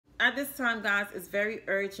At this time, guys, it's very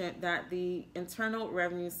urgent that the Internal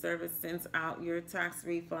Revenue Service sends out your tax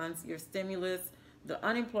refunds, your stimulus, the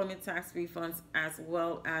unemployment tax refunds, as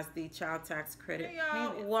well as the child tax credit. Hey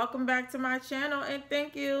y'all, welcome back to my channel, and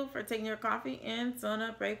thank you for taking your coffee and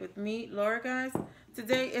donut break with me, Laura, guys.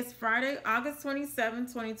 Today is Friday, August 27,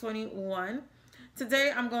 2021.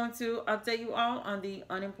 Today, I'm going to update you all on the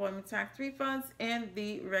unemployment tax refunds and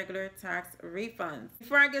the regular tax refunds.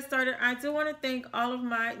 Before I get started, I do want to thank all of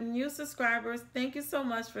my new subscribers. Thank you so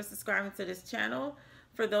much for subscribing to this channel.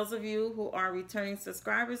 For those of you who are returning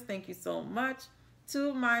subscribers, thank you so much.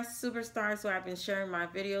 To my superstars who have been sharing my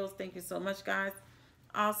videos, thank you so much, guys.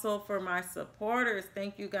 Also, for my supporters,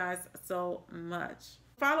 thank you guys so much.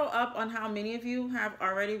 Follow up on how many of you have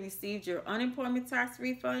already received your unemployment tax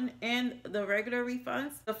refund and the regular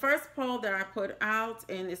refunds. The first poll that I put out,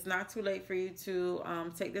 and it's not too late for you to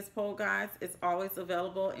take this poll, guys. It's always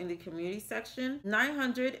available in the community section.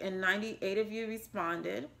 998 of you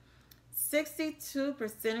responded.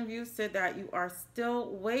 62% of you said that you are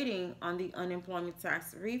still waiting on the unemployment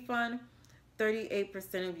tax refund.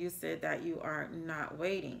 38% of you said that you are not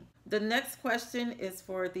waiting. The next question is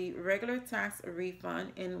for the regular tax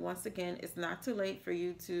refund, and once again, it's not too late for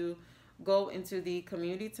you to go into the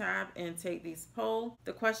community tab and take these polls.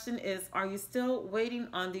 The question is, are you still waiting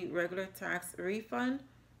on the regular tax refund?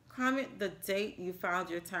 Comment the date you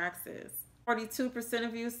filed your taxes. 42%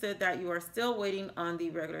 of you said that you are still waiting on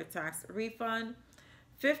the regular tax refund.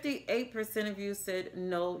 58% of you said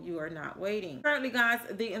no, you are not waiting. Currently, guys,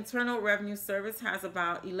 the Internal Revenue Service has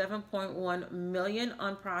about 11.1 million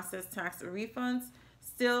unprocessed tax refunds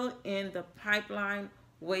still in the pipeline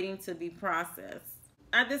waiting to be processed.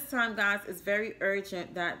 At this time, guys, it's very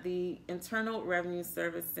urgent that the Internal Revenue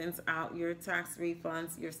Service sends out your tax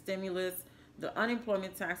refunds, your stimulus, the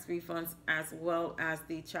unemployment tax refunds, as well as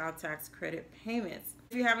the child tax credit payments.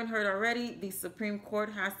 If you haven't heard already, the Supreme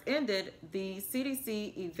Court has ended the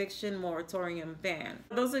CDC eviction moratorium ban.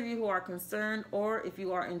 For those of you who are concerned, or if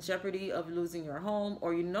you are in jeopardy of losing your home,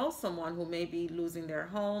 or you know someone who may be losing their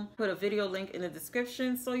home, put a video link in the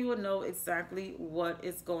description so you will know exactly what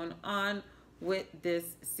is going on with this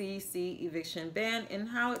CDC eviction ban and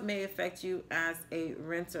how it may affect you as a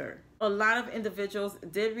renter. A lot of individuals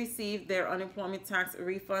did receive their unemployment tax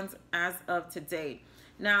refunds as of today.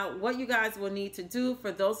 Now, what you guys will need to do,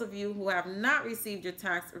 for those of you who have not received your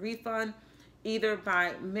tax refund, either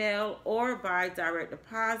by mail or by direct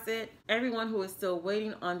deposit, everyone who is still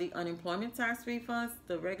waiting on the unemployment tax refunds,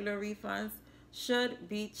 the regular refunds, should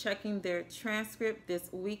be checking their transcript this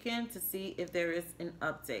weekend to see if there is an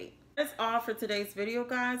update. That's all for today's video,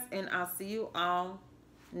 guys, and I'll see you all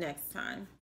next time.